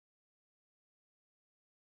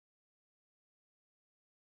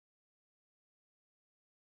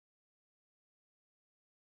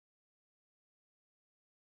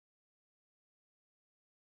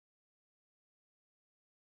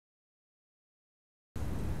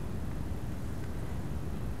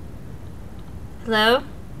Hello?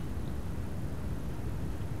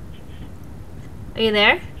 Are you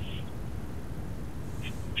there?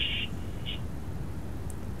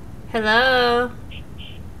 Hello?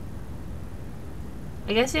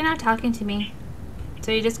 I guess you're not talking to me.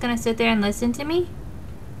 So you're just gonna sit there and listen to me?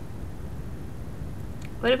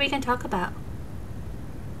 What are we gonna talk about?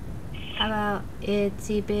 How about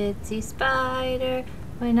itsy bitsy spider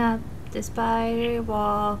went up the spider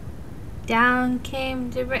wall, down came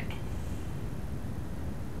the rain.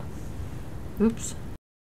 Oops.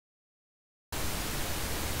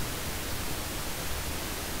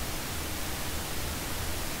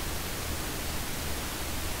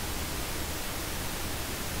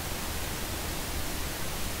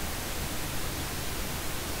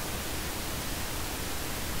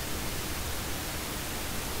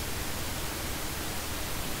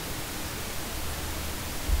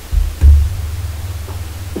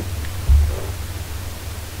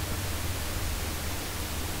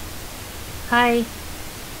 Hi.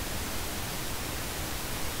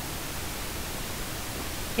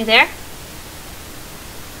 You there?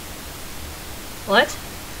 What?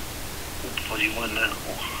 What do you want now?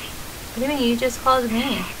 What do you mean? You just called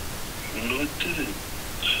me. No, it didn't.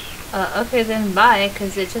 Okay then bye,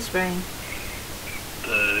 cause it just rang.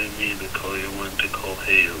 I didn't mean to call you. I wanted to call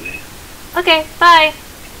Haley. Okay, bye.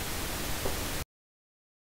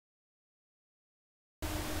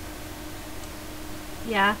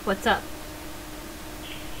 Yeah, what's up?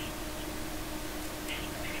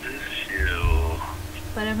 Miss you.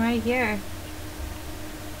 But I'm right here.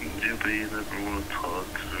 Yeah, but you never want to talk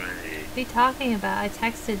to me. What are you talking about? I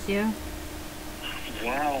texted you.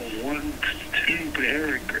 Wow, 2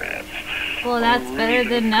 paragraphs. Well, that's better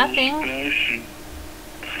than nothing.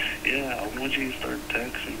 Yeah, I want you to start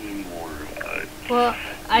texting me more. Well,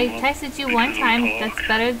 I texted you one time. That's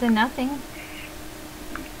better than nothing.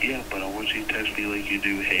 Yeah, but I want you to text me like you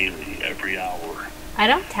do Haley every hour. I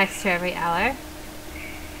don't text her every hour.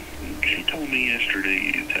 She told me yesterday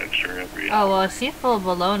you text her every hour. Oh, well, she's full of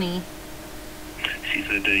baloney. She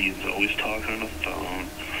said that you're always talking on the phone.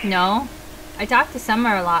 No. I talk to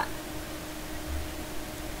Summer a lot.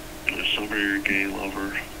 Is Summer your gay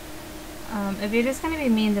lover? If you're just gonna be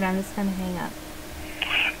mean, then I'm just gonna hang up.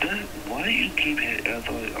 Why do you keep hitting? I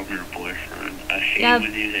thought I'm your boyfriend. I hate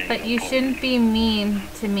when you hang up. But you shouldn't be mean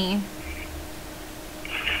to me.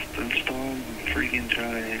 Then stop freaking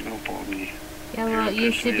trying to hang up on me. Yeah, well,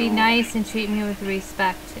 you should be nice and treat me with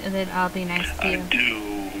respect, and then I'll be nice to you. I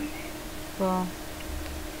do. Well,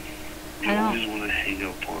 you always want to hang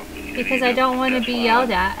up on me. Because I don't want to be yelled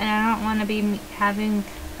at, and I don't want to be having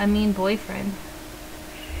a mean boyfriend.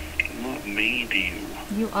 I'm not mean to you.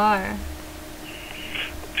 You are.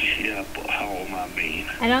 Yeah, but how am I mean?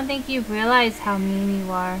 I don't think you realize how mean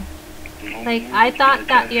you are. No, Like, I thought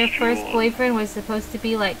that your first boyfriend was supposed to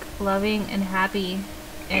be, like, loving and happy.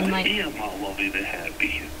 And, like, I am not loving and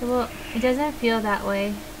happy. Well, it doesn't feel that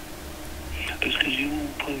way. It's because you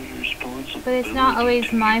won't put responsibility. But it's not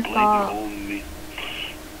always my fault.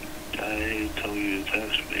 I tell you to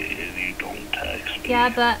text me and you don't text me. Yeah,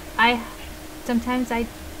 but sometimes I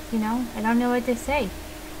don't know what to say.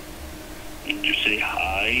 You just say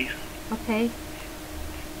hi. Okay.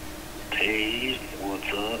 Hey, what's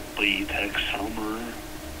up? But you text Summer.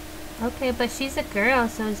 Okay, but she's a girl,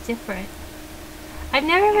 so it's different. I've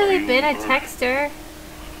never really been a texter.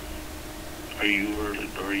 Are you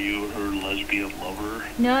her lesbian lover?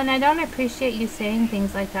 No, and I don't appreciate you saying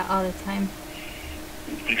things like that all the time.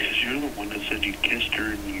 Because you're the one that said you kissed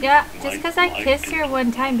her and you Yeah, just because I kissed her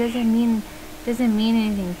one time doesn't mean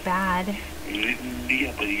anything bad.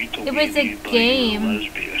 Yeah, but you told it me was a game. You were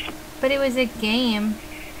lesbian. But it was a game.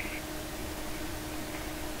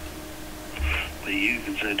 But you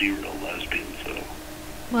said you were a lesbian, so.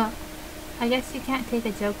 Well, I guess you can't take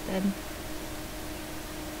a joke then.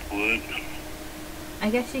 What? I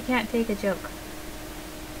guess you can't take a joke.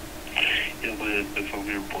 Yeah, but if I'm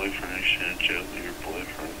your boyfriend, I shouldn't joke with your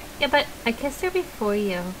boyfriend. Yeah, but I kissed her before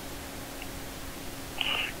you.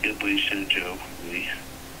 Yeah, but you shouldn't joke with me.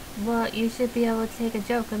 Well, you should be able to take a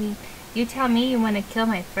joke. I mean, you tell me you want to kill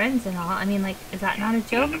my friends and all. I mean, like, is that not a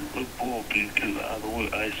joke? Well, because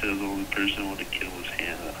I said the only person I want to kill was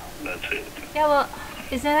Hannah. That's it. Yeah, well,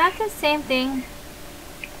 isn't that the same thing?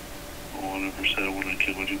 Well, I never said I wanted to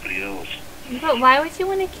kill anybody else. But why would you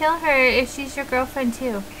want to kill her if she's your girlfriend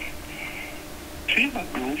too? She's my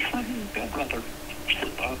girlfriend. I'd rather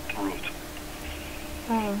slip out throat.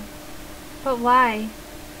 Oh. But why?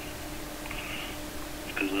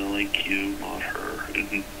 Because I like you, not her.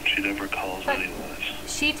 And she never calls anyways.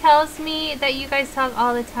 She tells me that you guys talk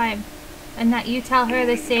all the time. And that you tell her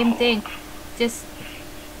the same thing. Just...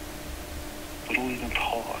 But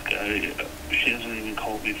She hasn't even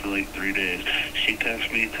called me for like 3 days. She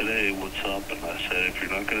texted me today, "What's up?" And I said, "If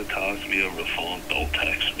you're not gonna talk to me over the phone, don't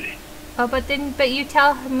text me." Oh, but you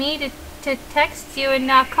tell me to text you and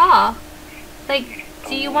not call. Like,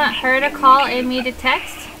 do you want her to call and me to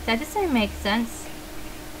text? That doesn't make sense.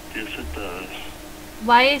 Yes, it does.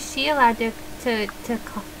 Why is she allowed to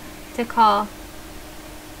call?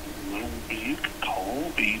 Well, you can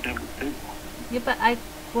call, but you never do. Yeah, but I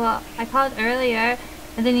called earlier,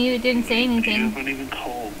 and then you didn't say anything. You haven't even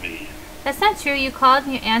called me. That's not true. You called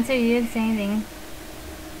and you answered. You didn't say anything.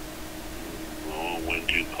 Well, when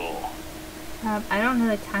did you call? I don't know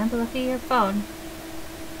the time, but look at your phone.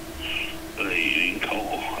 You didn't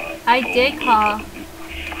call. I did call.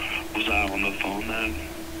 Was I on the phone then?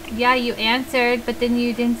 Yeah, you answered, but then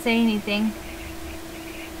you didn't say anything.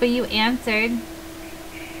 But you answered.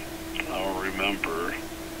 I don't remember.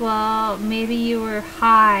 Well, maybe you were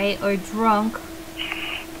high or drunk.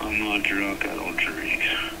 I'm not drunk. I don't drink.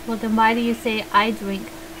 Well, then why do you say I drink?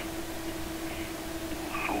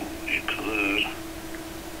 Oh, you could.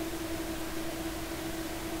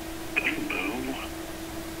 I don't know.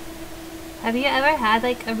 Have you ever had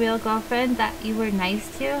like a real girlfriend that you were nice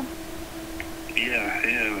to?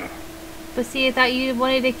 Yeah. But see, I thought you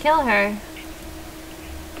wanted to kill her.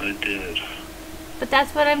 I did. But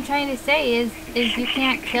that's what I'm trying to say is you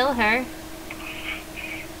can't kill her.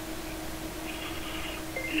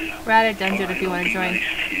 Yeah. We're at a dungeon if you want to join. Nice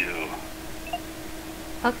to you.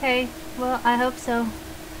 Okay, well, I hope so.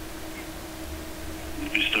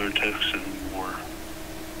 If you start texting more.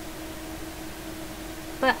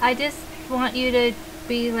 But I just want you to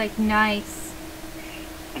be like nice.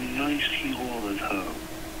 I'm nice to you all the time.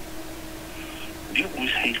 You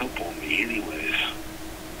always hang up on me anyways.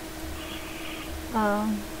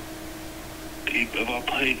 Oh. If I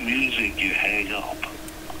play music, you hang up.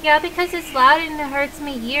 Yeah, because it's loud and it hurts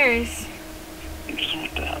my ears. It's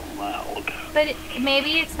not that loud. But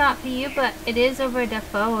maybe it's not for you, but it is over the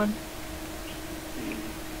phone.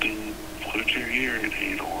 Then put your hearing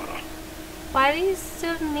aid on. Why are you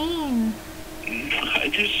so mean? I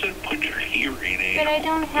just said put your hearing aid on. But I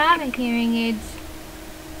don't have a hearing aid.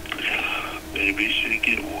 Maybe you should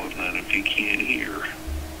get one then if you can't hear.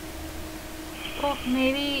 Well,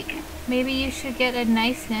 maybe you should get a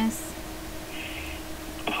niceness.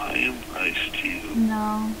 I am nice to you.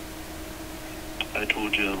 No. I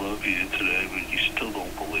told you I love you today, but you still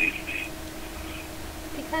don't believe me.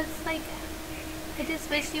 Because, like, I just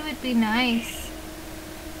wish you would be nice.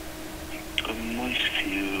 I'm nice to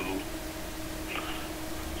you.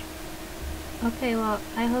 Okay, well,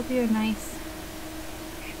 I hope you're nice.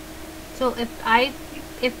 So if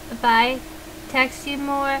I text you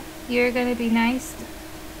more, you're gonna be nice?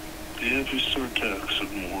 Yeah, if you start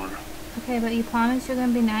texting more. Okay, but you promise you're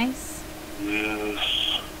gonna be nice?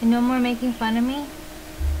 Yes. And no more making fun of me?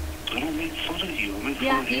 I don't make fun of you. I make fun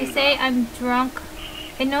Yeah, of you say I'm drunk.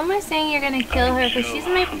 And no more saying you're gonna kill her because she's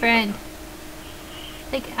my friend.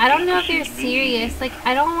 Like, I don't know if you're serious. Like,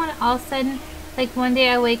 I don't want all of a sudden, like, one day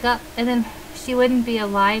I wake up and then she wouldn't be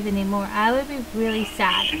alive anymore. I would be really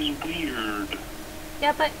sad. She's weird.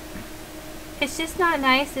 Yeah, but it's just not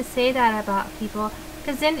nice to say that about people.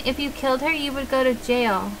 Because then if you killed her, you would go to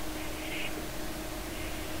jail.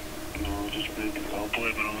 No, I'll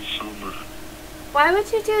blame it on Summer. Why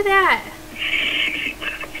would you do that?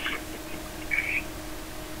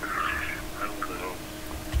 I don't know.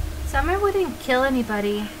 Summer wouldn't kill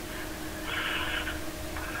anybody.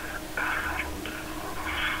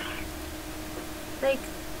 Like,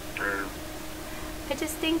 I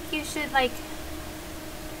just think you should, like,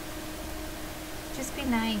 just be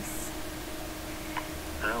nice.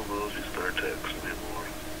 I will if you start texting me more.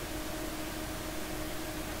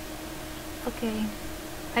 Okay,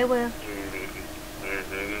 I will. I'm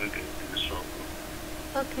gonna go do something.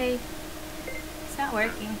 Okay. It's not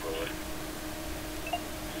working. Bye.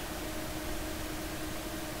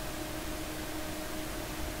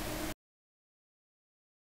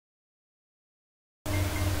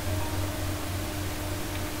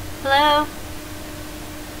 Hello?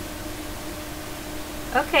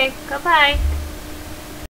 Okay, goodbye.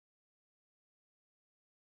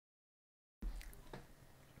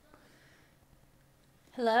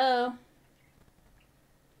 Hello?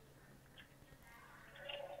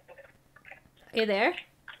 Are you there?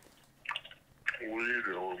 What are you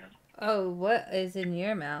doing? Oh, what is in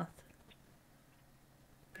your mouth?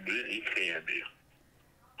 Eating candy.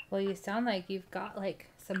 Well, you sound like you've got like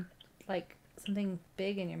something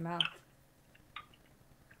big in your mouth.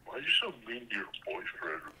 Why are you so mean to your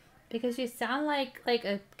boyfriend? Because you sound like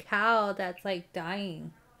a cow that's like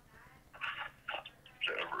dying.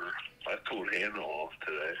 Never. I told Hannah off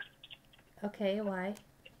today. Okay, why?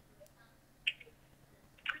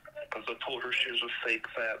 Because I told her she was a fake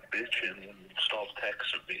fat bitch and stopped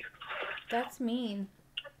texting me. That's mean.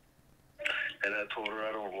 And I told her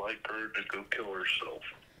I don't like her to go kill herself.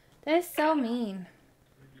 that is so mean.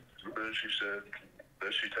 And then she said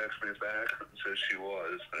that she texted me back and said she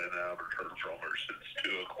was, and I haven't heard from her since 2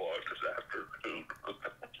 o'clock this afternoon.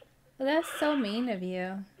 Well, that's so mean of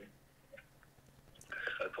you.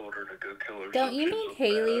 I told her to go kill herself. Don't you mean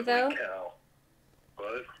Haley, though?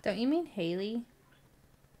 What? Don't you mean Haley?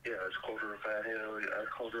 Yeah, I just called her a fat Haley. I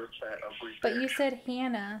called her a fat ugly bitch. But you said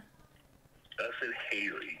Hannah. I said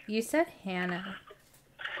Haley. You said Hannah.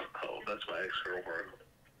 Oh, that's my ex-girlfriend.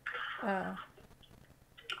 Oh.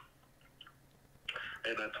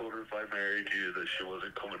 And I told her if I married you that she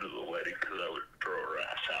wasn't coming to the wedding because I would throw her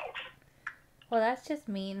ass out. Well, that's just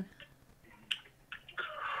mean.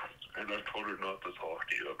 And I told her not to talk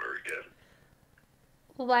to you ever again.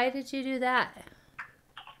 Well, why did you do that?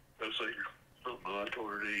 I was like, I told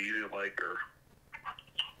her that you didn't like her.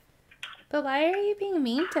 But why are you being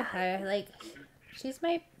mean to her? Like, she's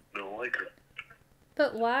my... I don't like her.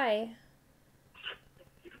 But why?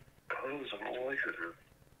 Because I don't like her.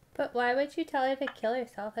 But why would you tell her to kill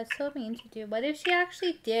herself? That's so mean to do. What if she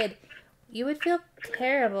actually did? You would feel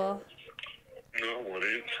terrible. No, I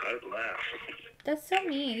wouldn't. I'd laugh. That's so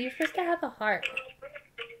mean. You're supposed to have a heart.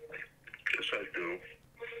 Yes, I do.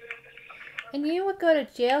 And you would go to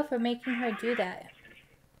jail for making her do that.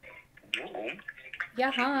 No.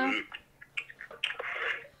 Yeah, huh?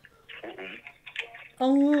 No,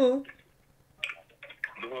 Oh.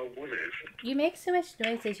 I wouldn't. You make so much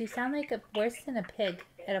noises. You sound like worse than a pig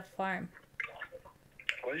at a farm.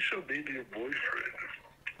 Why should I be your boyfriend?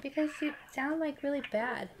 Because you sound like really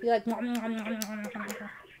bad. You're like... Whatever. I'm gonna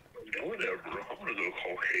go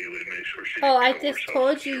call Haley and make sure she... Oh, I just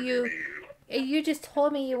told you you just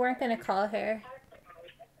told me you weren't gonna call her.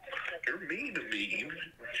 You're mean to me. You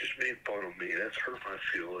just made fun of me. That's hurt my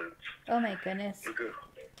feelings. Oh my goodness. I'm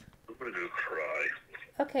gonna go cry.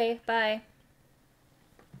 Okay, bye.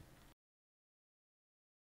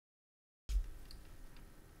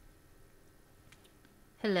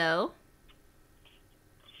 Hello?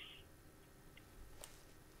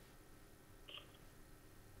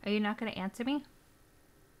 Are you not going to answer me?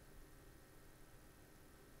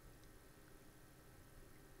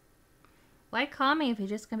 Why call me if you're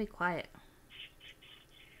just going to be quiet?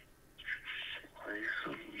 Why are you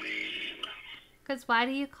so mean? Because why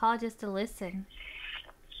do you call just to listen?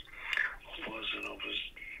 I was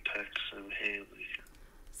texting Haley.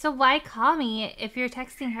 So why call me if you're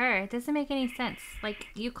texting her? It doesn't make any sense. Like,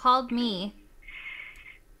 you called me.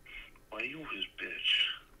 Why you always bitch?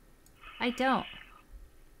 I don't.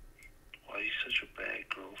 Why are you such a bad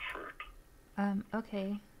girlfriend?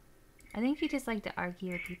 Okay. I think you just like to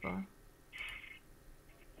argue with people.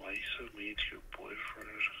 Why are you so mean to your boyfriend?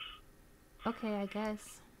 Okay, I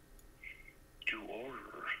guess. You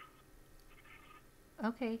are.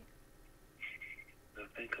 Okay. I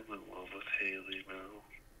think I'm in love with Haley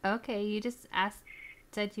now. Okay, you just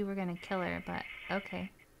said you were gonna kill her, but okay.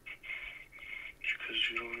 Because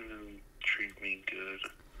you don't even treat me good.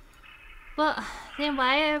 Well, then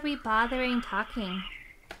why are we bothering talking?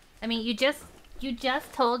 I mean, you just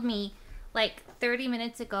told me like 30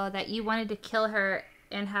 minutes ago that you wanted to kill her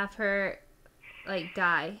and have her like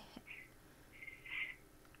die.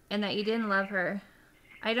 And that you didn't love her.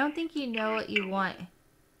 I don't think you know what you want.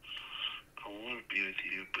 I want to be with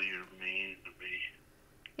you, but you're mean to me.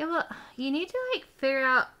 Yeah, well, you need to like figure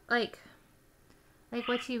out like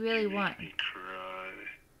what you really want. You make me cry.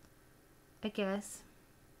 I guess.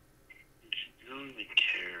 You don't even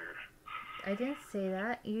care. I didn't say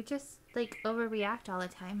that. You just like overreact all the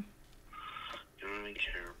time. You don't even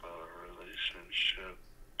care about our relationship.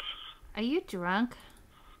 Are you drunk?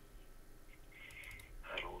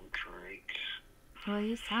 I don't drink. Well,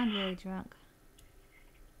 you sound really drunk.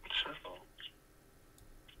 So,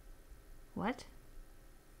 What?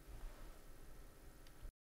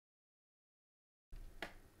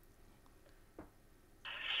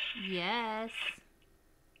 Yes.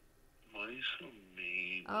 why are you so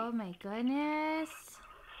mean? Oh my goodness.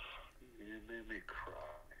 You made me cry.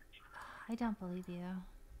 I don't believe you.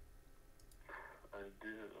 I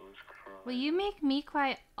did. I was crying. Well, you make me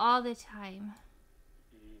cry all the time.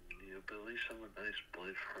 Yeah, but at least I'm a nice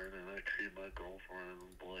boyfriend and I treat my girlfriend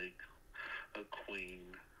like a queen.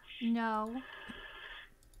 No.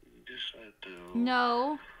 Yes, I do.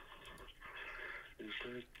 No. Yes,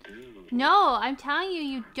 I do. No, I'm telling you,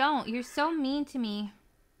 you don't. You're so mean to me.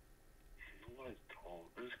 No, I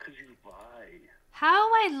don't. It's because you lie. How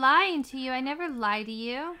am I lying to you? I never lie to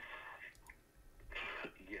you.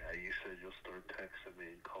 start texting me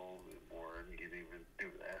and calling me more, and you didn't even do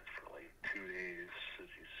that for like 2 days since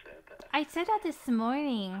you said that. I said that this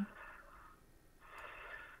morning.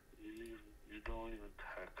 You don't even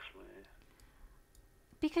text me.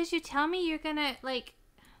 Because you tell me you're gonna, like,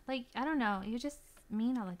 I don't know. You're just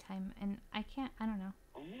mean all the time, and I can't, I don't know.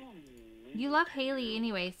 You love Haley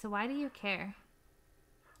anyway, so why do you care?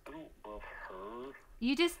 I don't love her.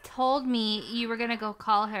 You just told me you were gonna go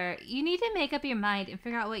call her. You need to make up your mind and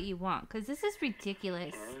figure out what you want, because this is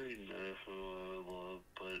ridiculous. I know love,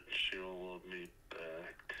 but she'll love me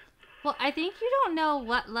back. Well, I think you don't know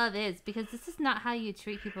what love is, because this is not how you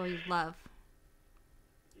treat people you love.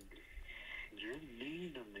 You're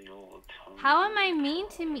mean to me all the time. How am I mean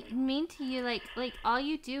to you? Like all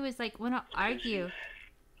you do is like want to argue. It's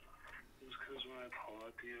because when I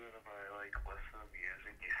talk to you and if I like listen to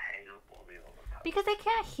music, you hang up on me all the time. Because I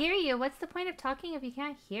can't hear you. What's the point of talking if you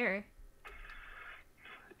can't hear?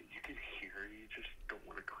 You can hear, you just don't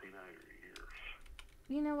want to clean out your ears.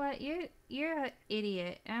 You know what? You're an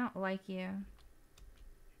idiot. I don't like you.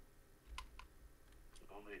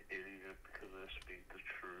 I'm an idiot because I speak the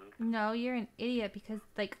truth. No, you're an idiot because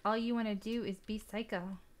like all you want to do is be psycho.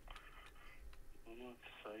 I'm not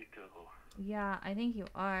psycho. Yeah, I think you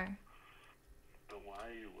are. Then why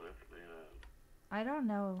are you with me then? I don't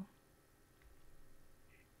know.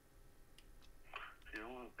 If you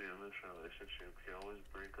don't want to be in this relationship, you always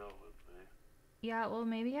break up with me. Yeah, well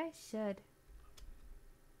maybe I should.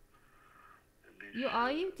 Maybe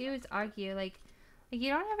All you do is argue. Like you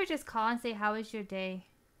don't ever just call and say how was your day.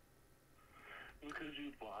 Because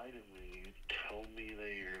you lie to me. You tell me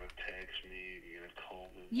that you're gonna text me, you're gonna call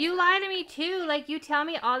me. You lie to me too. Like you tell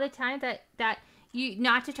me all the time that you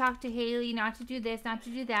not to talk to Haley, not to do this, not to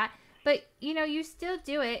do that. But you know you still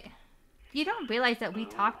do it. You don't realize that we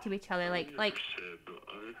talk to each other. I never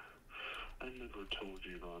told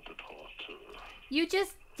you not to talk to her. You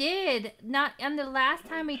just did. Not on the last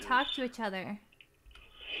time we talked to each other.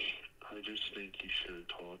 I just think you should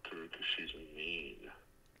talk to her because she's mean.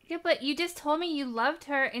 Yeah, but you just told me you loved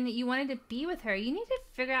her and that you wanted to be with her. You need to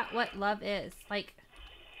figure out what love is. Like,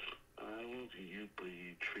 I love you, but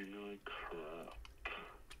you treat me like crap.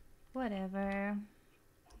 Whatever.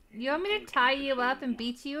 You want me to tie you up and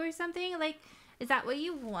beat you or something? Like, is that what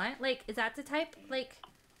you want? Like, is that the type? Like,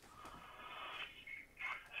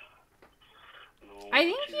 No, I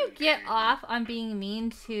think you get off on being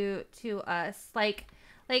mean to us. Like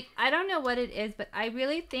I don't know what it is, but I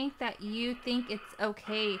really think that you think it's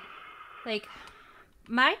okay. Like,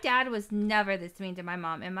 my dad was never this mean to my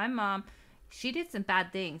mom, and my mom, she did some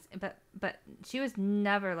bad things, but she was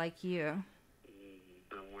never like you.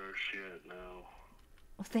 Then where's she at now?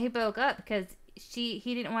 They broke up because he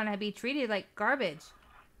didn't want to be treated like garbage.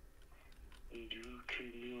 You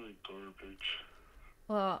treat me like garbage.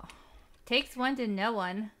 Well, takes one to know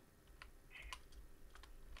one.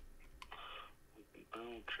 I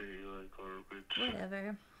don't treat you like garbage.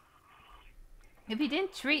 Whatever. If you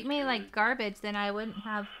didn't treat me like garbage, then I wouldn't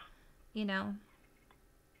have, you know.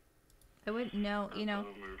 I wouldn't know, you know.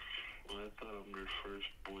 I thought I'm your first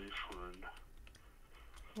boyfriend.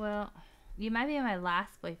 Well, you might be my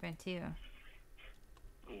last boyfriend too.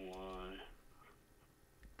 Why?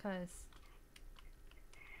 'Cause.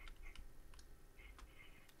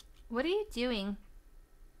 What are you doing?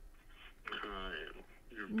 Crying.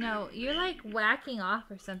 No, you're like whacking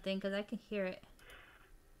off or something because I can hear it.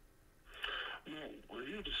 No, are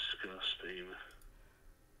you disgusting?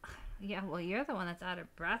 Yeah, well, you're the one that's out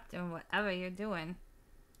of breath doing whatever you're doing.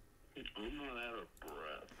 I'm not out of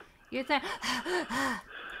breath. You're saying, I'm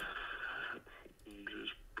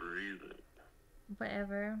just breathing.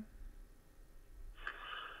 whatever.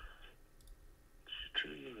 You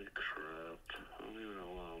treat me like crap. I don't even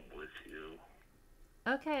know why I'm with you.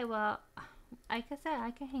 Okay, well, like I said,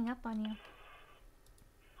 I can hang up on you.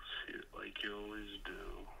 See, like you always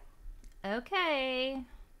do. Okay.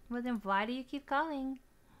 Well, then why do you keep calling?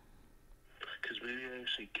 Because maybe I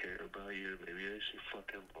actually care about you. Maybe I actually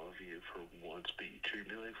fucking love you for once, but you treat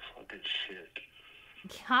me like fucking shit.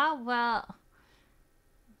 Yeah, well.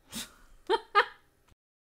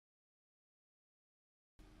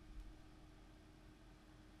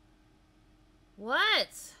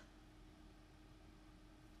 What?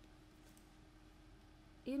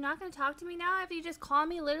 You're not gonna talk to me now after you just called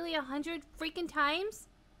me literally 100 freaking times?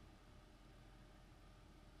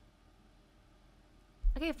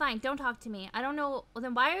 Okay, fine. Don't talk to me. I don't know. Well,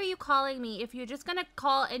 then why are you calling me if you're just gonna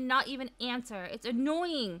call and not even answer? It's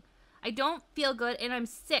annoying. I don't feel good and I'm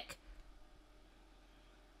sick.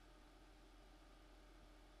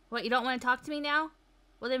 What, you don't want to talk to me now?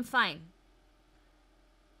 Well, then fine.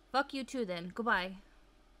 Fuck you too then. Goodbye.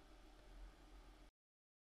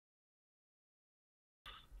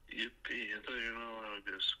 Yippee, I thought you were not allowed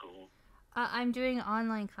to go to school. I'm doing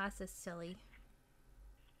online classes, silly.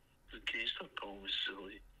 Can you stop calling me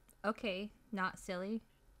silly? Okay, not silly.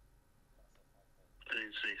 I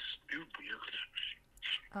didn't say stupid.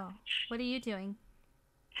 Oh, what are you doing?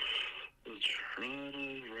 I'm trying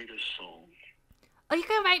to write a song. Oh, you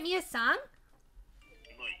can write me a song?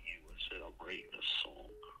 Not you, I said I'm writing a song.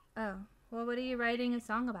 Oh, well, what are you writing a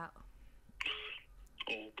song about?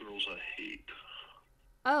 All girls I hate.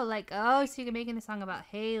 Oh, oh, so you're making a song about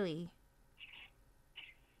Haley.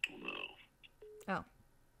 No. Oh.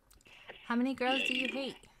 How many girls do you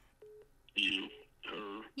hate? You.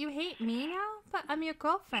 Her. You hate me now? But I'm your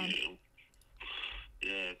girlfriend. You.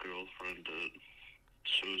 Yeah, girlfriend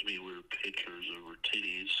shows me weird pictures of her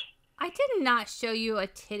titties. I did not show you a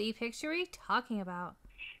titty picture. What are you talking about?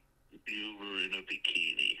 You were in a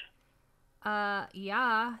bikini.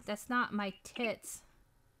 Yeah. That's not my tits.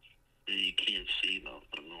 And you can't see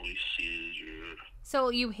nothing. All you see is your... So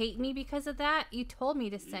you hate me because of that? You told me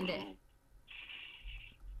to send it.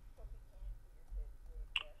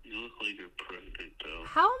 You look like you're pregnant, though.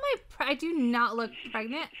 How am I do not look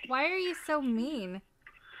pregnant. Why are you so mean?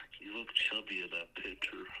 You look chubby in that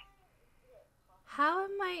picture. How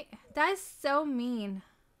am I... That is so mean.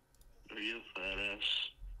 Are you a fat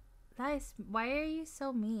ass? That is... Why are you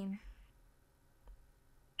so mean?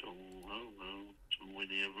 I don't know.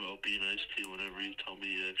 Whenever I'll be nice to you whenever you tell me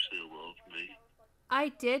you actually love me. I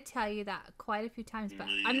did tell you that quite a few times, but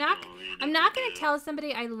No, I'm not going to tell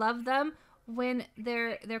somebody I love them when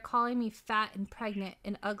they're calling me fat and pregnant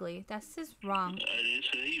and ugly. That's just wrong. I didn't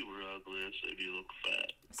say you were ugly. I said you look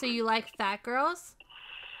fat. So you like fat girls?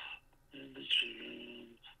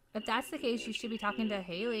 If that's the case, you should be talking to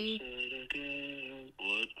Haley.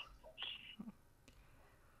 What?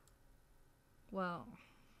 Well,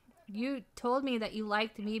 you told me that you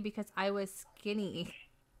liked me because I was skinny.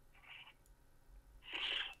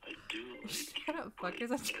 I do like Shut up,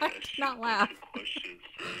 fuckers. I'm trying to not laugh. Question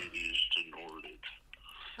and you just ignored it.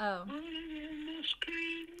 Oh.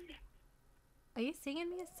 Are you singing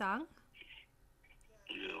me a song?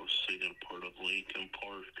 Yeah, I was singing part of Linkin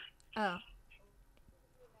Park. Oh.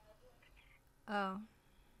 Oh.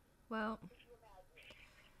 Well.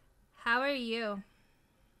 How are you?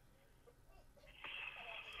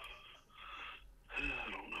 I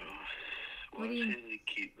don't know. What Why do you... Haley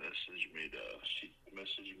keep messaging me though? She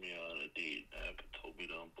messaged me on a date app and told me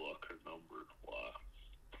to unblock her number. Why?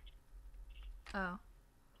 Oh.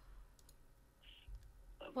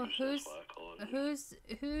 Well,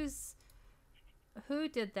 who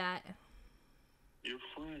did that? Your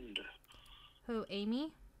friend. Who,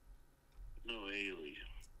 Amy? No, Haley.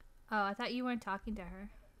 Oh, I thought you weren't talking to her.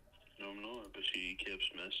 No, I'm not, but she kept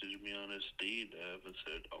messaging me on this date app and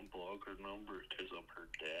said unblock her number because I'm her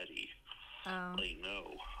daddy. Oh. Like,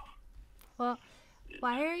 no. Well,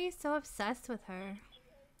 why are you so obsessed with her?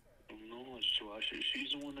 No, it's Josh.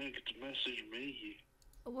 She's the one that gets to message me.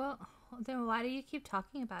 Well, then why do you keep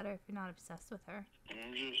talking about her if you're not obsessed with her?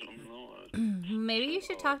 I'm not. Maybe you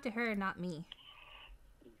should talk to her, not me.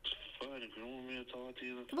 It's fine. If you don't want me to talk to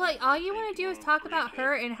you, that's Well, fine. all you want to do is talk about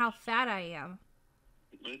her and how fat I am.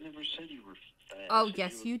 I never said you were fat. Oh,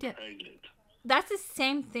 yes, you did. Pregnant. That's the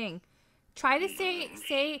same thing. Try to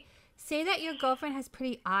say that your girlfriend has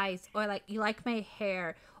pretty eyes, or like you like my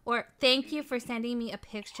hair, or thank you for sending me a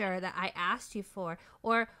picture that I asked you for,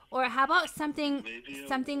 or how about something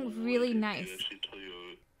really nice.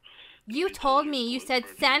 You told me, you said,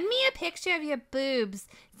 send me a picture of your boobs,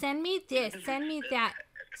 send me this, send me that.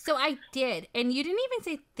 So I did, and you didn't even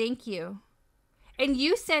say thank you. And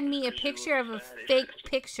you send me a picture of a fake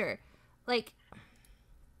picture. Like...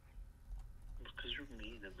 Because you're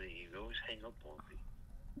mean to me. You always hang up on me.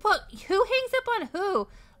 Well, who hangs up on who?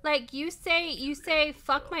 Like, you say,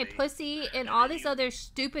 fuck my pussy and all this other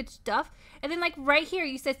stupid stuff. And then, like, right here,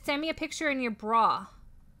 you said, send me a picture in your bra.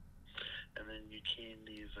 And then you can't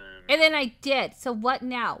even... And then I did. So what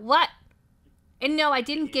now? What? And no, I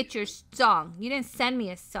didn't get your song. You didn't send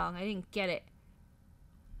me a song. I didn't get it.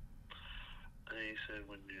 And you said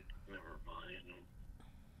when you... Never mind.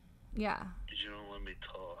 Yeah. You don't let me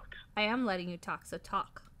talk. I am letting you talk, so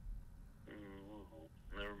talk.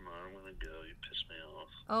 Never mind. I'm going to go. You pissed me off.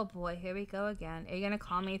 Oh, boy. Here we go again. Are you going to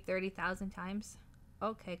call me 30,000 times?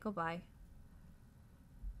 Okay, goodbye.